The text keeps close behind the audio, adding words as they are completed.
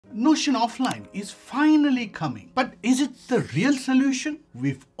Notion Offline is finally coming. But is it the real solution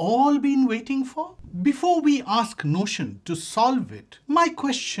we've all been waiting for? Before we ask Notion to solve it, my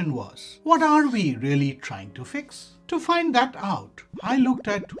question was, what are we really trying to fix? To find that out, I looked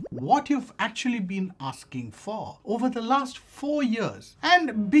at what you've actually been asking for over the last 4 years.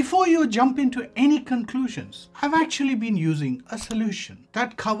 And before you jump into any conclusions, I've actually been using a solution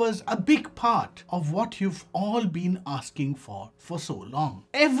that covers a big part of what you've all been asking for so long.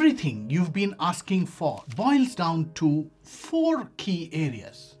 Everything you've been asking for boils down to 4 key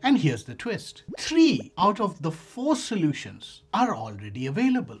areas. And here's the twist. 3 out of the 4 solutions are already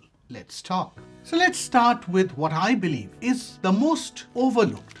available. Let's talk. So let's start with what I believe is the most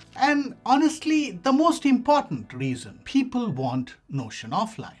overlooked and honestly the most important reason people want Notion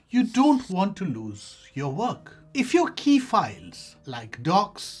Offline. You don't want to lose your work. If your key files like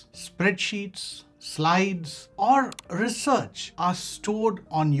docs, spreadsheets, slides, or research are stored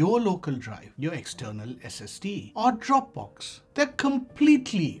on your local drive, your external SSD, or Dropbox, they're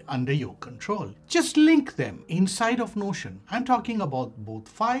completely under your control. Just link them inside of Notion. I'm talking about both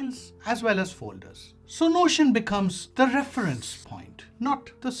files as well as folders. So Notion becomes the reference point,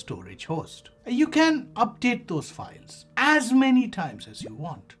 not the storage host. You can update those files as many times as you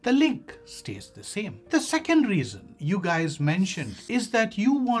want. The link stays the same. The second reason you guys mentioned is that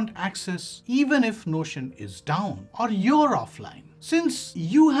you want access even if Notion is down or you're offline. Since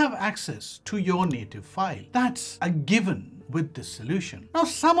you have access to your native file, that's a given with this solution. Now,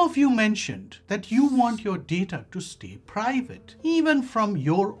 some of you mentioned that you want your data to stay private, even from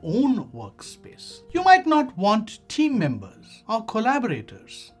your own workspace. You might not want team members or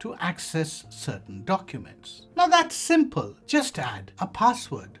collaborators to access certain documents. Now, that's simple. Just add a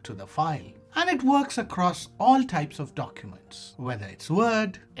password to the file. And it works across all types of documents, whether it's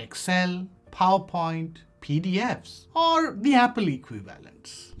Word, Excel, PowerPoint, PDFs, or the Apple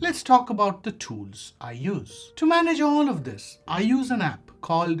equivalents. Let's talk about the tools I use. To manage all of this, I use an app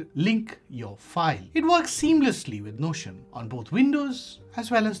called Link Your File. It works seamlessly with Notion on both Windows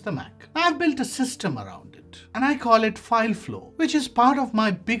as well as the Mac. I've built a system around it, and I call it FileFlow, which is part of my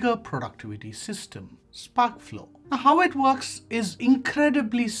bigger productivity system, SparkFlow. Now, how it works is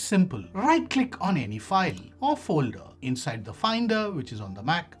incredibly simple. Right-click on any file or folder inside the Finder, which is on the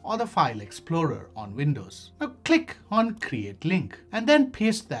Mac, or the File Explorer on Windows. Now click on Create Link and then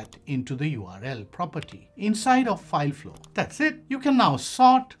paste that into the URL property inside of FileFlow. That's it. You can now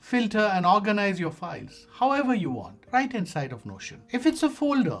sort, filter, and organize your files however you want right inside of Notion. If it's a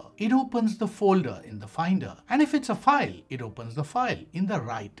folder, it opens the folder in the Finder. And if it's a file, it opens the file in the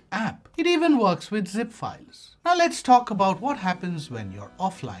right app. It even works with zip files. Now let's talk about what happens when you're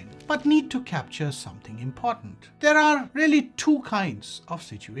offline, but need to capture something important. There are really 2 kinds of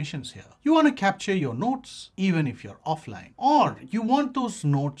situations here. You want to capture your notes even if you're offline, or you want those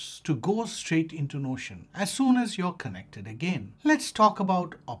notes to go straight into Notion as soon as you're connected again. Let's talk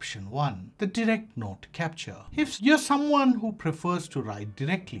about option 1, the direct note capture. If you're someone who prefers to write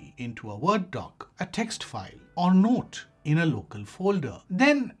directly into a Word doc, a text file, or note in a local folder,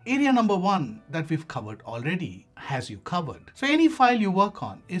 then area number 1 that we've covered already has you covered. So any file you work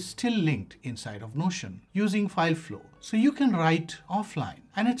on is still linked inside of Notion using FileFlow. So you can write offline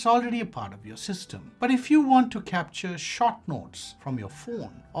and it's already a part of your system. But if you want to capture short notes from your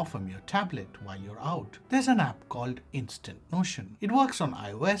phone or from your tablet while you're out, there's an app called Instant Notion. It works on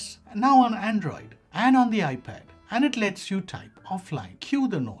iOS, now on Android, and on the iPad, and it lets you type offline, cue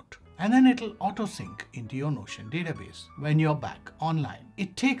the note, and then it'll auto-sync into your Notion database when you're back online.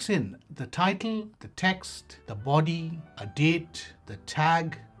 It takes in the title, the text, the body, a date, the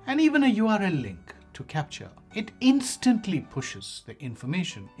tag, and even a URL link to capture. It instantly pushes the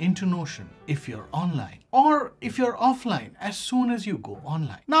information into Notion if you're online, or if you're offline as soon as you go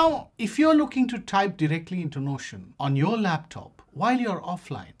online. Now, if you're looking to type directly into Notion on your laptop while you're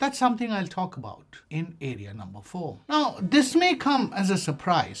offline, that's something I'll talk about in area number 4. Now, this may come as a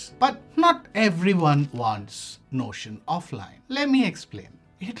surprise, but not everyone wants Notion offline. Let me explain.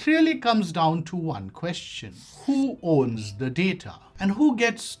 It really comes down to one question: who owns the data and who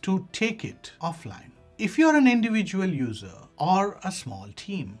gets to take it offline? If you're an individual user or a small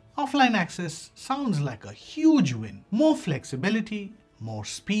team, offline access sounds like a huge win. More flexibility, more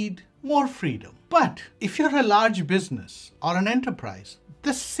speed, more freedom. But if you're a large business or an enterprise,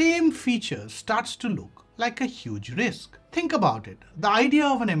 the same feature starts to look like a huge risk. Think about it. The idea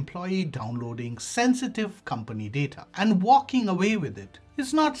of an employee downloading sensitive company data and walking away with it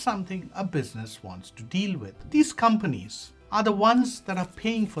is not something a business wants to deal with. These companies are the ones that are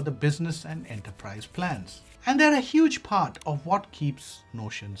paying for the business and enterprise plans. And they're a huge part of what keeps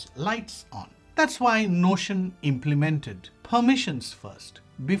Notion's lights on. That's why Notion implemented permissions first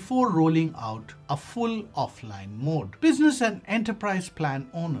before rolling out a full offline mode. Business and enterprise plan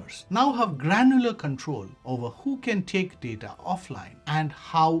owners now have granular control over who can take data offline and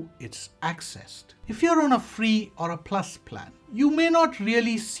how it's accessed. If you're on a free or a plus plan, you may not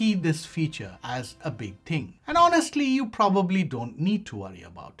really see this feature as a big thing. And honestly, you probably don't need to worry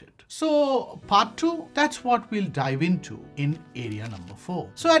about it. So part 2, that's what we'll dive into in area number 4.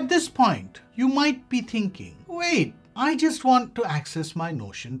 So at this point, you might be thinking, wait, I just want to access my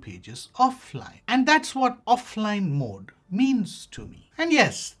Notion pages offline. And that's what offline mode means to me. And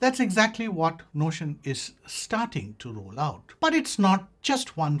yes, that's exactly what Notion is starting to roll out. But it's not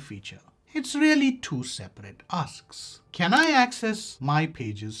just one feature. It's really 2 separate asks. Can I access my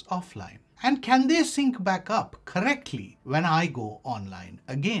pages offline? And can they sync back up correctly when I go online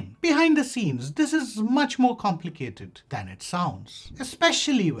again? Behind the scenes, this is much more complicated than it sounds,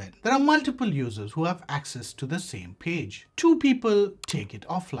 especially when there are multiple users who have access to the same page. 2 people take it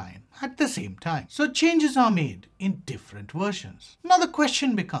offline at the same time. So changes are made in different versions. Now the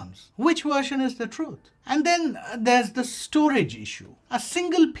question becomes, which version is the truth? And then there's the storage issue. A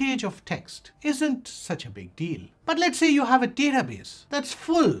single page of text isn't such a big deal. But let's say you have a database that's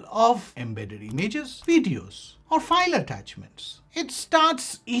full of embedded images, videos, or file attachments. It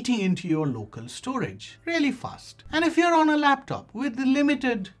starts eating into your local storage really fast. And if you're on a laptop with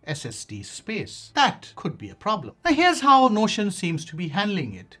limited SSD space, that could be a problem. Now here's how Notion seems to be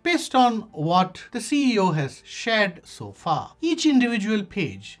handling it. Based on what the CEO has shared so far, each individual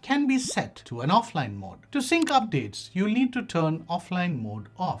page can be set to an offline mode. To sync updates, you'll need to turn offline mode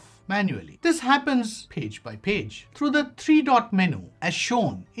off manually. This happens page by page through the 3-dot menu as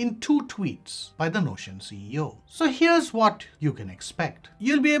shown in 2 tweets by the Notion CEO. So here's what you can expect.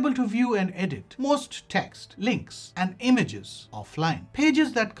 You'll be able to view and edit most text, links, and images offline.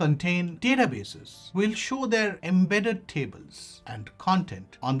 Pages that contain databases will show their embedded tables and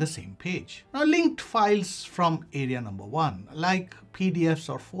content on the same page. Now linked files from area number 1, like PDFs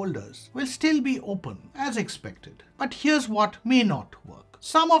or folders, will still be open as expected. But here's what may not work.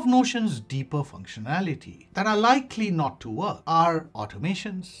 Some of Notion's deeper functionality that are likely not to work are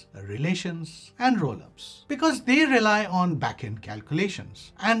automations, relations, and rollups, because they rely on backend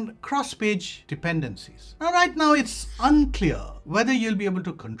calculations and cross-page dependencies. Now, right now, it's unclear whether you'll be able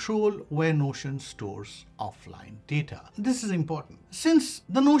to control where Notion stores offline data. This is important. Since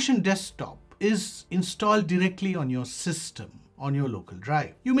the Notion desktop is installed directly on your system, on your local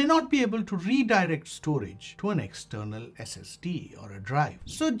drive, you may not be able to redirect storage to an external SSD or a drive.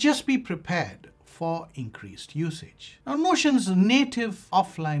 So just be prepared for increased usage. Now Notion's native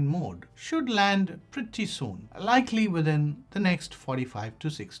offline mode should land pretty soon, likely within the next 45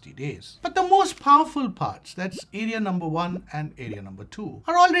 to 60 days. But the most powerful parts, that's area number 1 and area number 2,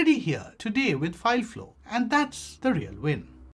 are already here today with FileFlow, and that's the real win.